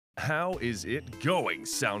How is it going,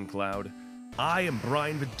 SoundCloud? I am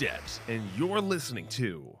Brian Vidette, and you're listening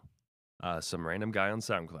to some random guy on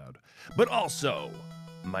SoundCloud, but also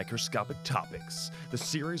Microscopic Topics, the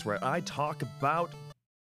series where I talk about,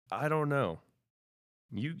 I don't know.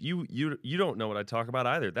 You don't know what I talk about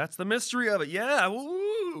either. That's the mystery of it. Yeah,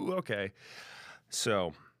 woo, okay.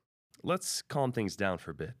 So, let's calm things down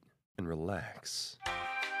for a bit and relax.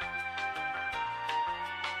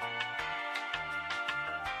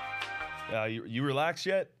 You relaxed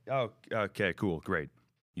yet? Oh, okay, cool, great.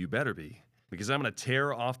 You better be, because I'm gonna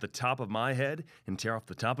tear off the top of my head and tear off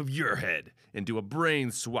the top of your head and do a brain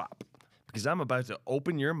swap, because I'm about to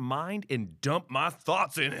open your mind and dump my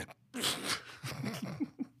thoughts in it.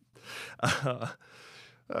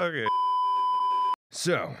 Okay.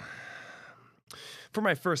 So, for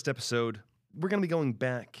my first episode, we're gonna be going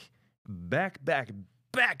back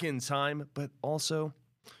in time, but also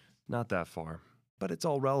not that far. But it's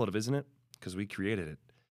all relative, isn't it? Because we created it.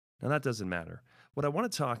 Now that doesn't matter. What I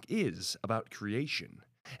want to talk is about creation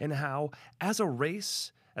and how, as a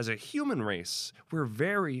race, as a human race, we're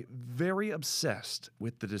very, very obsessed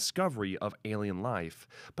with the discovery of alien life.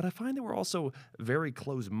 But I find that we're also very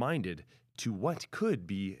close-minded to what could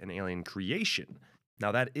be an alien creation.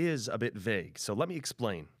 Now that is a bit vague, so let me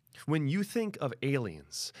explain. When you think of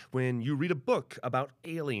aliens, when you read a book about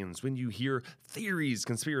aliens, when you hear theories,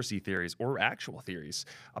 conspiracy theories, or actual theories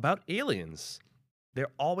about aliens,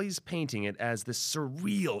 they're always painting it as this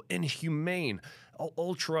surreal, inhumane,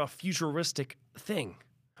 ultra-futuristic thing.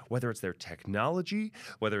 Whether it's their technology,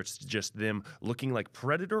 whether it's just them looking like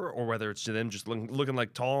Predator, or whether it's them just looking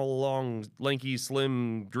like tall, long, lanky,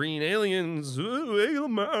 slim, green aliens.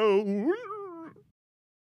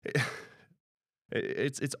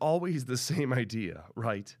 It's always the same idea,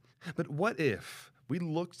 right? But what if we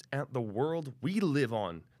looked at the world we live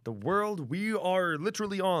on, the world we are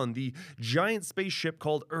literally on, the giant spaceship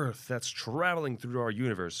called Earth that's traveling through our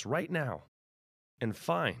universe right now, and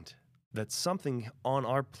find that something on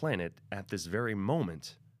our planet at this very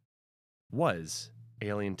moment was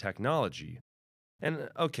alien technology? And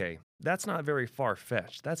okay, that's not very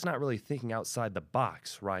far-fetched. That's not really thinking outside the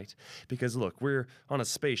box, right? Because look, we're on a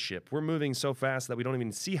spaceship. We're moving so fast that we don't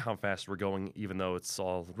even see how fast we're going, even though it's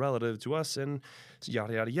all relative to us and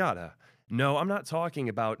yada, yada, yada. No, I'm not talking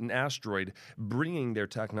about an asteroid bringing their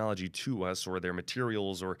technology to us or their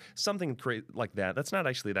materials or something like that. That's not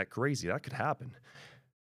actually that crazy. That could happen.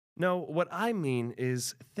 No, what I mean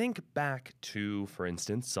is think back to, for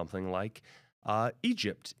instance, something like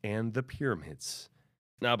Egypt and the pyramids.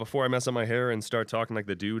 Now, before I mess up my hair and start talking like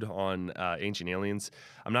the dude on Ancient Aliens,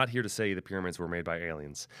 I'm not here to say the pyramids were made by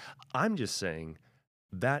aliens. I'm just saying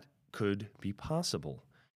that could be possible.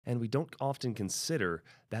 And we don't often consider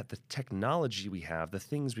that the technology we have, the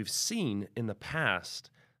things we've seen in the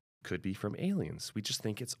past, could be from aliens. We just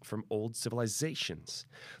think it's from old civilizations.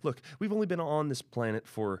 Look, we've only been on this planet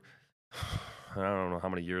for, I don't know how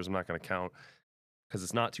many years, I'm not going to count, because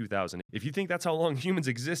it's not 2000. If you think that's how long humans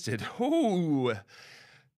existed,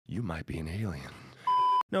 you might be an alien.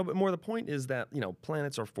 No, but more the point is that,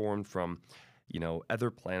 planets are formed from,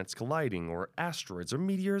 other planets colliding, or asteroids, or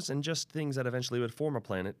meteors, and just things that eventually would form a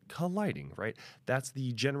planet colliding, right? That's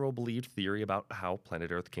the general believed theory about how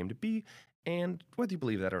planet Earth came to be, and whether you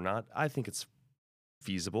believe that or not, I think it's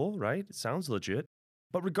feasible, right? It sounds legit.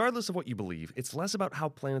 But regardless of what you believe, it's less about how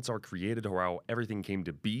planets are created or how everything came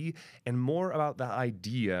to be, and more about the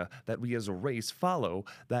idea that we as a race follow,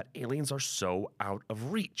 that aliens are so out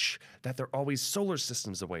of reach, that they're always solar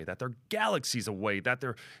systems away, that they're galaxies away, that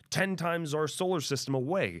they're 10 times our solar system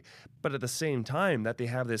away, but at the same time that they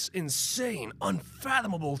have this insane,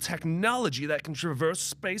 unfathomable technology that can traverse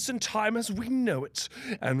space and time as we know it,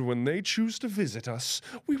 and when they choose to visit us,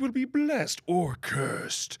 we will be blessed or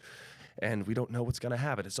cursed. And we don't know what's going to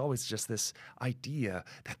happen. It's always just this idea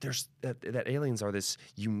that that aliens are this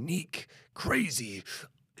unique, crazy,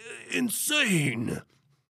 insane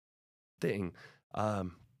thing.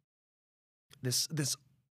 This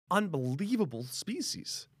unbelievable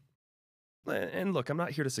species. And look, I'm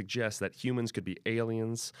not here to suggest that humans could be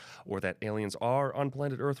aliens or that aliens are on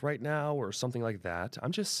planet Earth right now or something like that.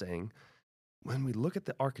 I'm just saying, when we look at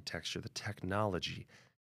the architecture, the technology,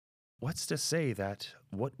 what's to say that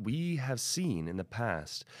what we have seen in the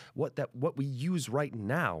past, what we use right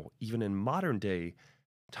now, even in modern day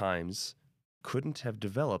times, couldn't have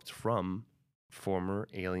developed from former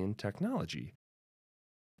alien technology?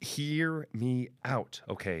 Hear me out,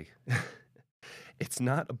 okay? It's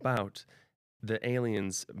not about the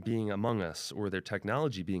aliens being among us or their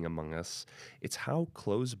technology being among us. It's how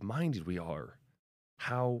close-minded we are,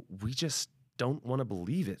 how we just don't want to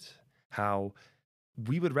believe it, how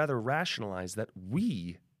we would rather rationalize that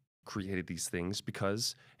we created these things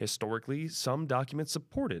because historically some documents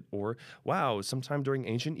support it, or wow, sometime during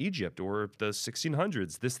ancient Egypt or the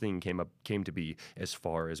 1600s this thing came to be, as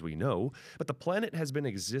far as we know. But the planet has been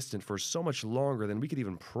existent for so much longer than we could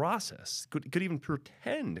even process, could even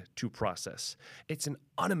pretend to process. It's an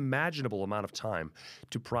unimaginable amount of time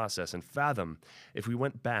to process and fathom if we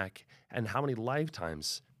went back, and how many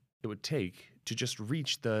lifetimes it would take to just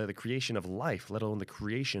reach the creation of life, let alone the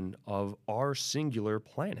creation of our singular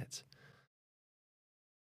planet.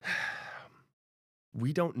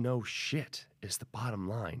 We don't know shit is the bottom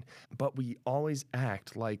line, but we always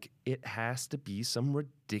act like it has to be some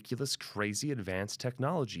ridiculous, crazy advanced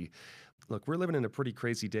technology. Look, we're living in a pretty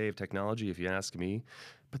crazy day of technology, if you ask me,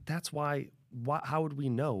 but that's why how would we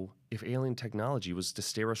know if alien technology was to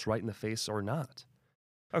stare us right in the face or not?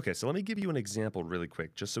 Okay, so let me give you an example really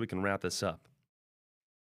quick, just so we can wrap this up.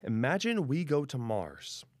 Imagine we go to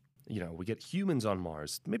Mars. We get humans on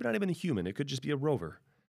Mars. Maybe not even a human, it could just be a rover.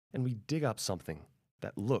 And we dig up something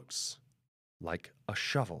that looks like a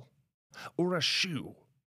shovel or a shoe.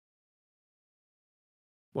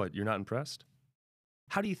 What, you're not impressed?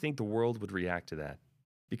 How do you think the world would react to that?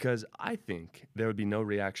 Because I think there would be no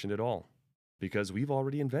reaction at all. Because we've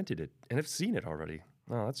already invented it and have seen it already.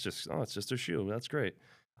 It's just a shoe. That's great.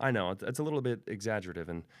 I know, it's a little bit exaggerative,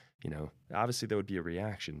 and, obviously there would be a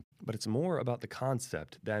reaction, but it's more about the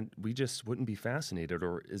concept that we just wouldn't be fascinated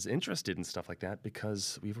or as interested in stuff like that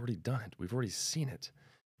because we've already done it. We've already seen it.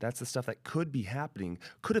 That's the stuff that could be happening,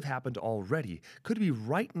 could have happened already, could be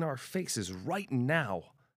right in our faces right now,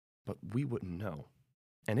 but we wouldn't know.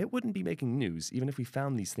 And it wouldn't be making news even if we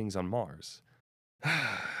found these things on Mars.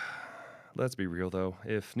 Let's be real, though.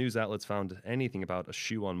 If news outlets found anything about a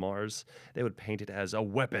shoe on Mars, they would paint it as a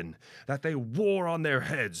weapon that they wore on their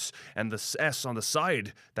heads, and the S on the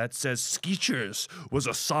side that says Skeechers was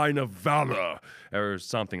a sign of valor, or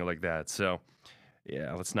something like that. So,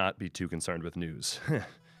 yeah, let's not be too concerned with news.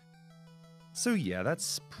 So yeah,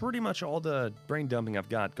 that's pretty much all the brain dumping I've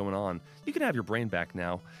got going on. You can have your brain back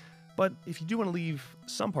now. But if you do want to leave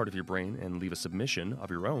some part of your brain and leave a submission of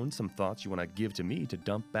your own, some thoughts you want to give to me to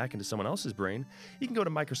dump back into someone else's brain, you can go to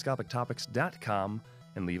microscopictopics.com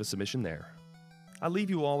and leave a submission there. I'll leave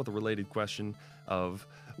you all with a related question of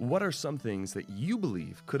what are some things that you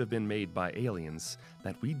believe could have been made by aliens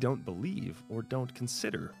that we don't believe or don't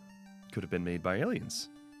consider could have been made by aliens?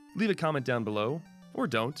 Leave a comment down below, or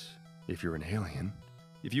don't, if you're an alien.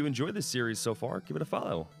 If you enjoyed this series so far, give it a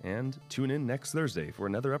follow, and tune in next Thursday for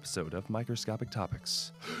another episode of Microscopic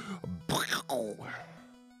Topics.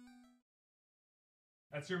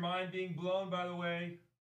 That's your mind being blown, by the way.